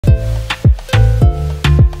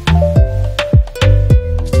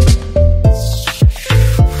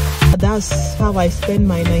that's how I spend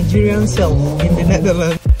my Nigerian self in the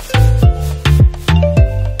Netherlands.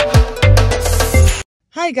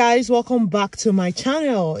 Hi guys, welcome back to my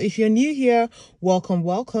channel. If you're new here,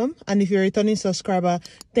 welcome, and if you're a returning subscriber,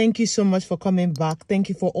 thank you so much for coming back. Thank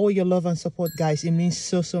you for all your love and support, guys. It means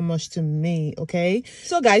so much to me. Okay,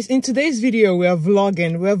 so guys, in today's video we're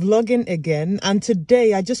vlogging again, and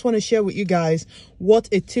today I just want to share with you guys what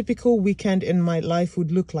a typical weekend in my life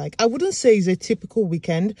would look like. I wouldn't say it's a typical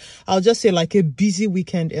weekend, I'll just say like a busy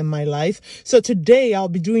weekend in my life. So today I'll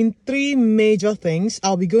be doing 3 major things.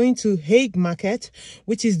 I'll be going to Hague Market,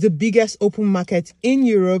 which is the biggest open market in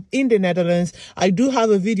Europe, in the Netherlands. I do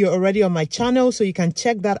have a video already on my channel, so you can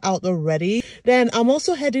check that out already. Then I'm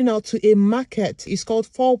also heading out to a market. It's called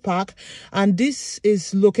Volpark, and this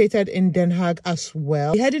is located in Den Haag as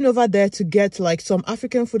well. We're heading over there to get like some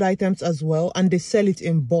African food items as well, and they sell it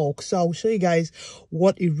in bulk. So I'll show you guys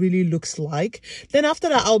what it really looks like. Then after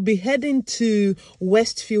that, I'll be heading to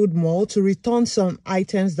Westfield Mall to return some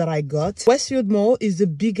items that I got. Westfield Mall is the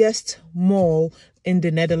biggest mall in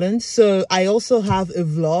the Netherlands, so I also have a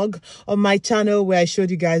vlog on my channel where I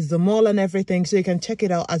showed you guys the mall and everything, so you can check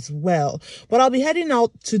it out as well. But I'll be heading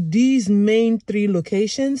out to these main 3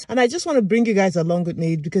 locations, and I just want to bring you guys along with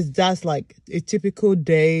me because that's like a typical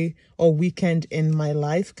day or weekend in my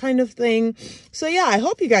life kind of thing. So yeah, I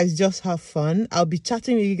hope you guys just have fun. I'll be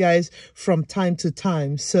chatting with you guys from time to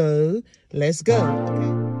time, so let's go.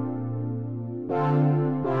 Okay.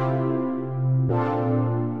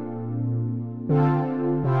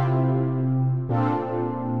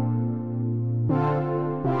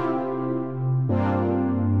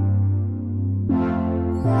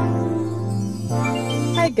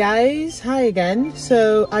 Hi guys, hi again.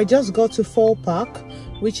 So I just got to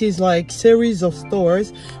Volpark, which is like series of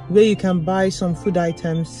stores where you can buy some food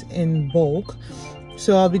items in bulk.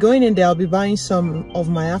 So I'll be going in there, I'll be buying some of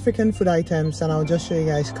my African food items, and I'll just show you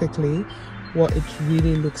guys quickly what it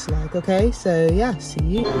really looks like. Okay, so yeah, see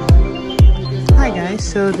you. Hi guys,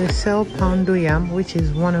 so they sell poundo yam, which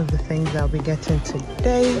is one of the things I'll be getting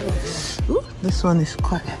today. Ooh, this one is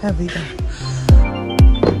quite heavy though.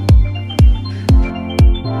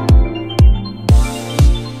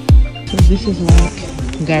 So this is like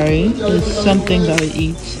gari. It's something that we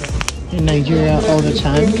eat in Nigeria all the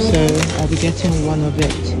time, so I'll be getting one of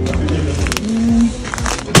it.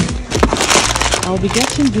 I'll be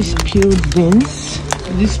getting these peeled beans,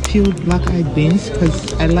 these peeled black-eyed beans,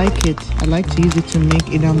 because I like it. I like to use it to make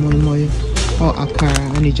either moi moi or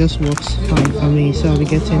akara, and it just works fine for me. So I'll be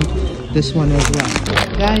getting this one as well.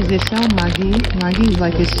 Guys, they sell Maggi. Maggi is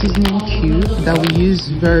like a seasoning cube that we use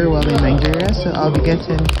very well in Nigeria, so I'll be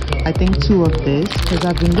getting, I think, 2 of this because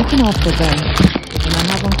I've been looking out for them and I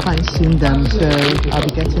haven't quite seen them, so I'll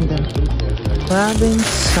be getting them. Grabbing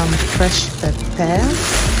some fresh pepper.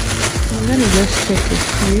 I'm gonna just take a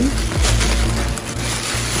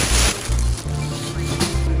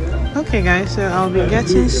few. Okay guys, so I'll be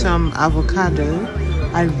getting some avocado.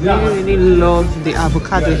 I really love the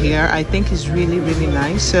avocado here. I think it's really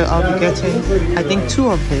nice, so I'll be getting, I think, 2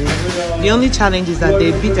 of these. The only challenge is that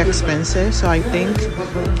they're a bit expensive, so I think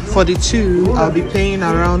for the 2 I'll be paying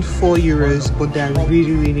around €4, but they're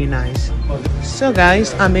really nice. So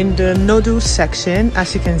guys, I'm in the noodles section.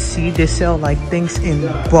 As you can see, they sell like things in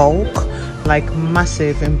bulk, like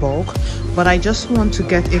massive in bulk, but I just want to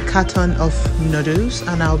get a carton of noodles,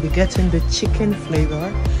 and I'll be getting the chicken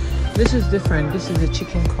flavor. This is different. This is a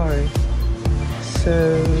chicken curry.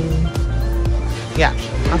 So yeah,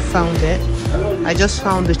 I found it. I just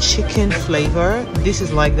found the chicken flavor. This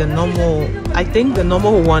is like the normal, I think the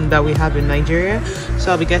normal one that we have in Nigeria,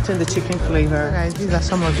 so I'll be getting the chicken flavor. Guys, these are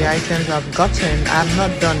some of the items I've gotten. I'm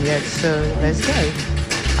not done yet, so let's go.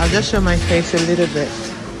 I'll just show my face a little bit.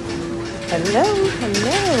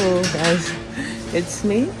 Hello guys, it's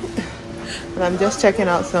me. And I'm just checking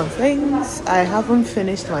out some things. I haven't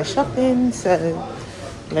finished my shopping, so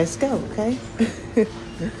let's go. Okay.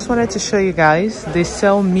 Just wanted to show you guys, they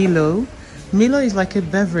sell Milo. Milo is like a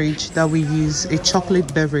beverage that we use, a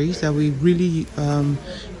chocolate beverage that we really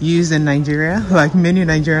use in Nigeria. Like many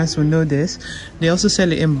Nigerians will know this. They also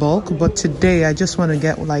sell it in bulk, but today I just want to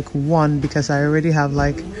get like 1 because I already have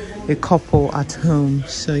like a couple at home.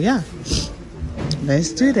 So yeah,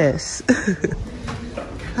 let's do this.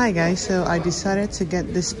 Hi guys, so I decided to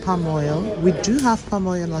get this palm oil. We do have palm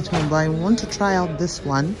oil at home, but I want to try out this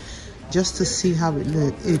one just to see how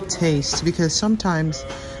it tastes, because sometimes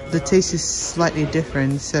the taste is slightly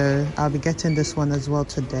different. So I'll be getting this one as well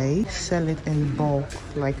today. Sell it in bulk,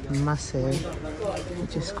 like massive,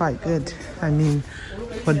 which is quite good. I mean,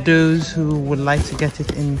 for those who would like to get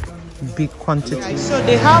it in big quantity. So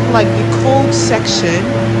they have like the cold section.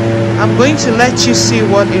 I'm going to let you see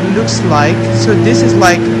what it looks like. So this is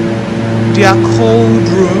like their cold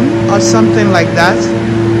room or something like that,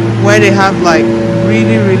 where they have like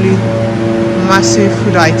really massive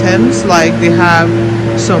food items. Like they have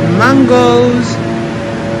some mangoes,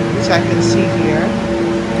 which I can see here.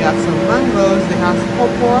 They have some mangoes, they have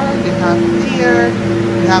pawpaw, they have pear,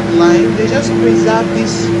 they have lime. They just preserve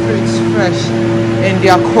these fruits fresh in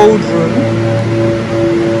their cold room.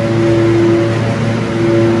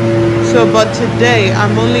 So, but today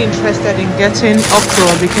I'm only interested in getting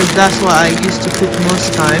okra because that's what I used to cook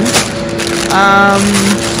most times.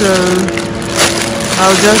 So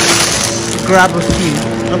I'll just grab a few,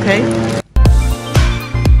 okay?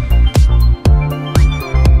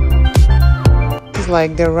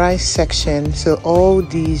 Like the rice section. So all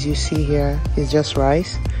these you see here is just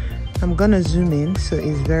rice. I'm gonna zoom in so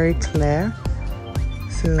it's very clear.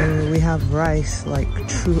 So we have rice like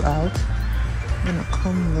throughout. I'm gonna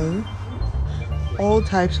come low. All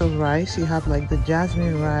types of rice. You have like the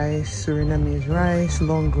jasmine rice, Surinamese rice,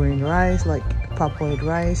 long grain rice, like parboiled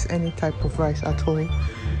rice, any type of rice at all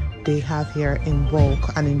they have here in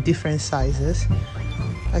bulk and in different sizes.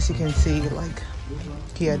 As you can see, like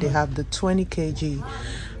here they have the 20 kg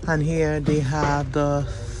and here they have the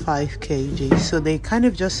 5 kg. So they kind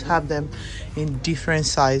of just have them in different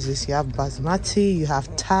sizes. You have basmati, you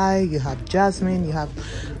have Thai, you have jasmine, you have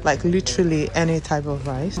like literally any type of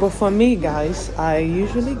rice. But for me guys, I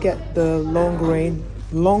usually get the long grain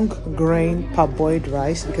parboiled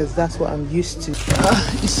rice because that's what I'm used to.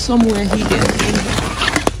 It's somewhere here.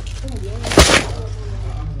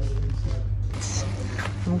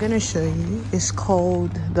 I'm gonna show you. It's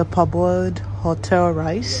called the parboiled hotel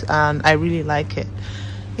rice and I really like it.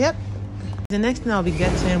 Yep. The next thing I'll be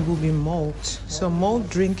getting will be malt. So malt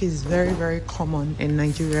drink is very common in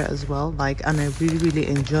Nigeria as well, like, and I really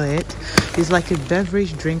enjoy it. It's like a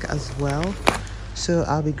beverage drink as well. So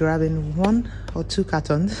I'll be grabbing 1 or 2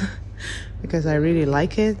 cartons because I really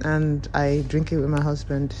like it and I drink it with my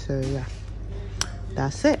husband. So yeah,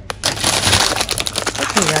 that's it.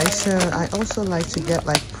 Okay guys, so I also like to get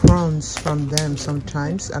like prawns from them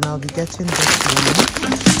sometimes and I'll be getting this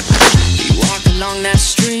one. You walk along that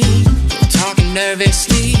street, talking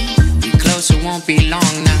nervously. You closer, won't be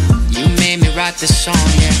long now. You made me write this song,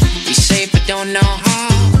 yeah. We safe but don't know how.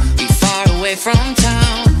 We far away from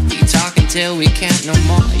town. We talk until we can't no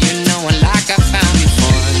more. You know it like I found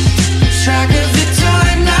before. Track of the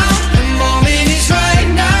time now. The moment is right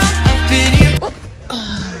now. I've been here.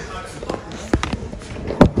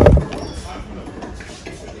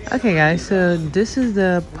 Okay guys, so this is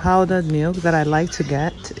the powdered milk that I like to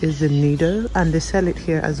get. Is the Nido and they sell it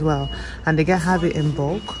here as well and they have it in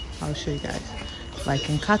bulk. I'll show you guys, like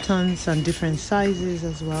in cartons and different sizes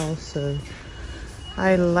as well. So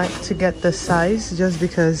I like to get the size just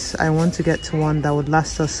because I want to get to one that would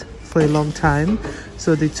last us for a long time.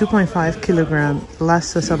 So the 2.5 kilogram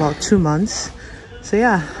lasts us about 2 months. So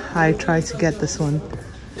yeah, I try to get this one.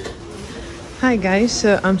 Hi guys,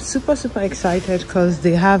 so I'm super excited because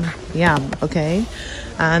they have yam, okay?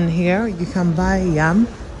 And here you can buy yam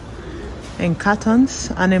in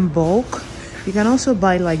cartons and in bulk. You can also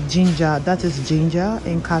buy like ginger, that is ginger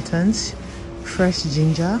in cartons, fresh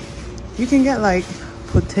ginger. You can get like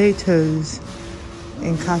potatoes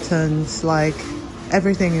in cartons, like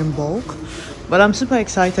everything in bulk. But I'm super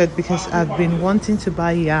excited because I've been wanting to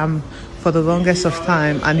buy yam for the longest of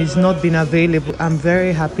time and it's not been available. I'm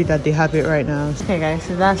very happy that they have it right now. Okay guys,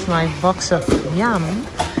 so that's my box of yam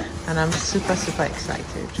and I'm super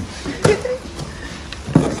excited.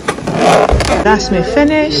 That's me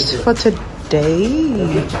finished for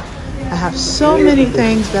today. I have so many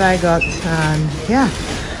things that I got and yeah,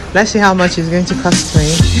 let's see how much it's going to cost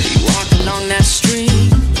me. Walk along that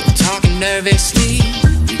street, talking nervously.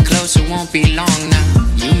 You closer, won't be long now.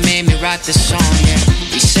 You made me write this song, yeah.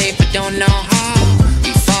 We safe but don't know how.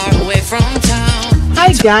 We far away from town.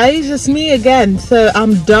 Hi guys, it's me again. So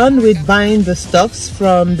I'm done with buying the stuffs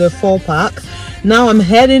from the 4-pack. Now I'm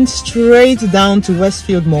heading straight down to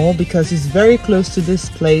Westfield Mall because it's very close to this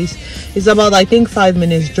place. It's about, I think, 5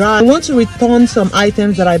 minutes drive. I want to return some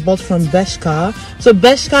items that I bought from Bershka. So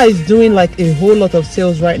Bershka is doing like a whole lot of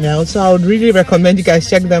sales right now, so I would really recommend you guys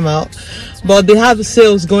check them out. But they have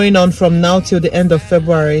sales going on from now till the end of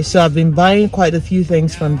February, so I've been buying quite a few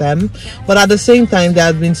things from them. But at the same time, there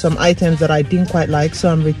have been some items that I didn't quite like, so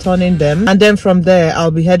I'm returning them. And then from there, I'll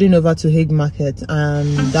be heading over to Hague Market,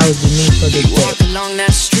 and that will be me for the day. Walk along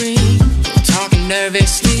that street, talking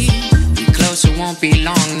nervously. You closer, won't be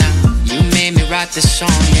long now. You made me write this song,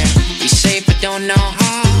 yeah. We safe but don't know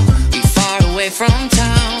how. We far away from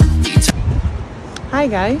town. We Hi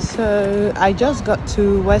guys, so I just got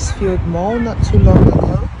to Westfield Mall not too long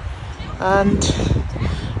ago, and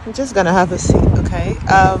I'm just gonna have a seat. Okay,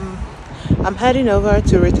 I'm heading over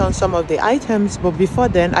to return some of the items, but before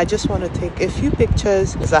then I just want to take a few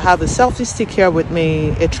pictures because I have a selfie stick here with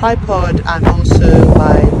me, a tripod, and also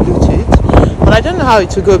my Bluetooth. But I don't know how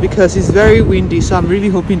it will go because it's very windy, so I'm really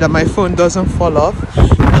hoping that my phone doesn't fall off.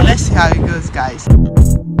 But let's see how it goes, guys.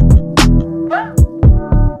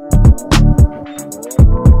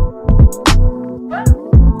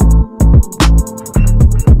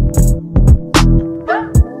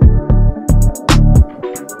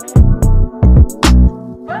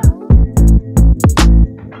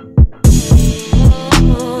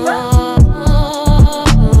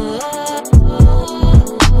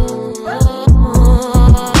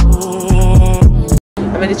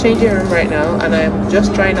 I'm in the changing room right now and I'm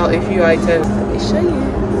just trying out a few items. Let me show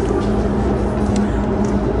you.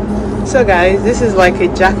 So guys, this is like a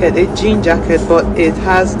jacket, a jean jacket, but it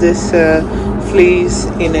has this fleece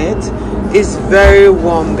in it. It's very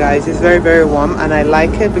warm, guys. It's very warm, and I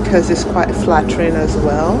like it because it's quite flattering as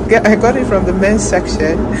well. I got it from the men's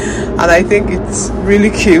section and I think it's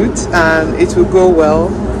really cute and it will go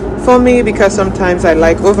well for me because sometimes I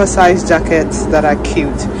like oversized jackets that are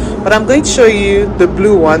cute. But I'm going to show you the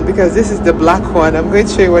blue one because this is the black one. I'm going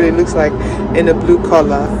to show you what it looks like in a blue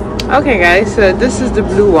color. Okay guys, so this is the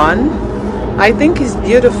blue one. I think it's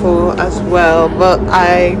beautiful as well, but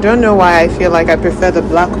I don't know why I feel like I prefer the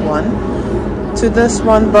black one to this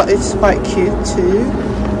one, but it's quite cute too.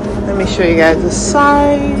 Let me show you guys the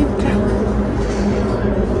side.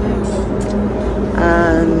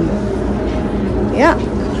 And yeah,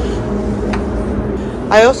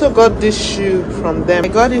 I also got this shoe from them. I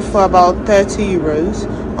got it for about 30 euros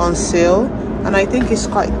on sale, and I think it's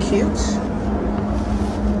quite cute.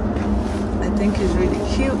 I think it's really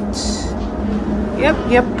cute. Yep.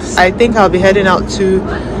 I think I'll be heading out to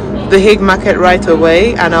the Hague Market right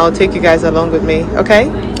away, and I'll take you guys along with me,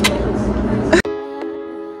 okay?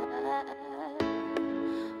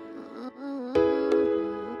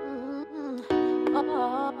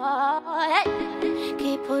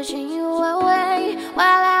 Keep pushing you away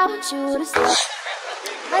while I want you to stay.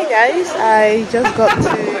 Hi guys, I just got to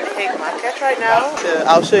Hague Market right now, so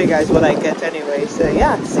I'll show you guys what I get anyway. So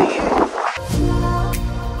yeah, see you.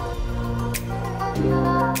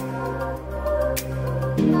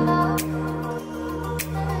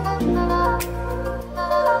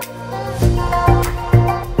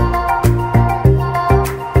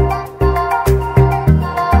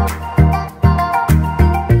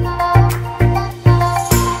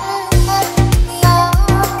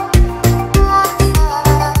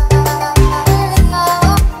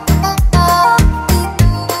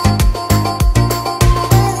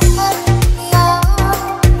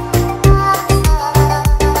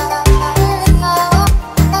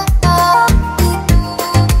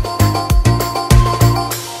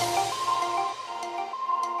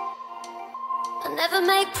 I never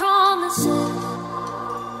make promises,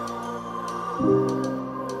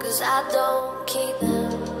 'cause I don't keep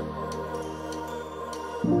them.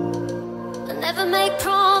 I never make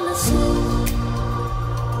promises,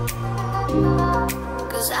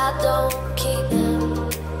 'cause I don't keep them.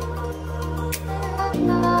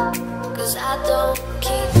 'Cause I don't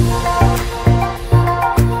keep them.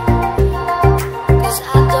 'Cause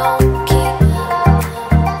I don't keep them.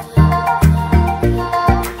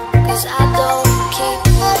 'Cause I don't keep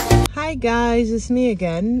them. Hi guys, it's me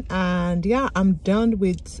again, and yeah, I'm done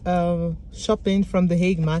with shopping from the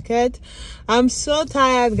Hague Market. I'm so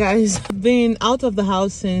tired, guys. I've been out of the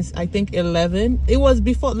house since I think 11. It was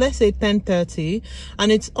before, let's say 10:30,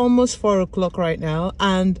 and it's almost 4 o'clock right now.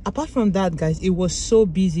 And apart from that, guys, it was so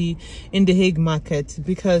busy in the Hague Market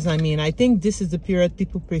because I mean, I think this is the period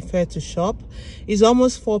people prefer to shop. It's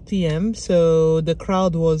almost 4 p.m, so the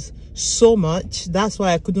crowd was so much. That's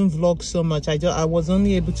why I couldn't vlog so much. I was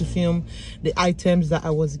only able to film the items that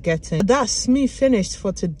I was getting. That's me finished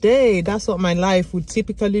for today. That's what my life would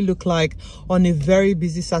typically look like on a very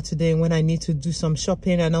busy Saturday when I need to do some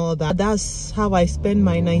shopping and all that. That's how I spend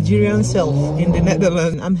my Nigerian self in the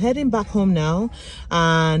Netherlands. I'm heading back home now,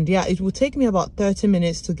 and yeah, it will take me about 30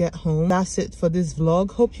 minutes to get home. That's it for this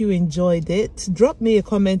vlog. Hope you enjoyed it. Drop me a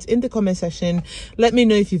comment in the comment section. Let me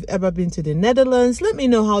know if you've ever been to the Netherlands. Let me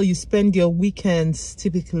know how you spend your weekends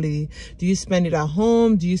typically. Do you spend it at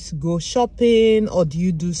home? Do you go shopping, or do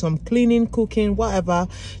you do some cleaning, cooking, whatever?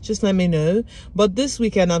 Just let me know. But this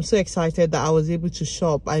weekend I'm so excited that I was able to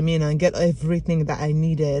shop, I mean, and get everything that I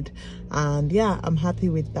needed. And yeah, I'm happy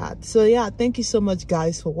with that. So yeah, thank you so much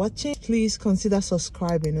guys for watching. Please consider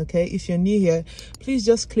subscribing, okay? If you're new here, please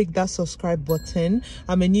just click that subscribe button.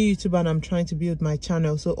 I'm a new YouTuber and I'm trying to build my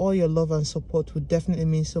channel, so all your love and support would definitely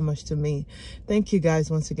mean so much to me. Thank you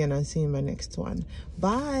guys once again, and see you in my next one.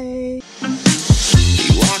 Bye.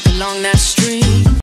 You walk along that street.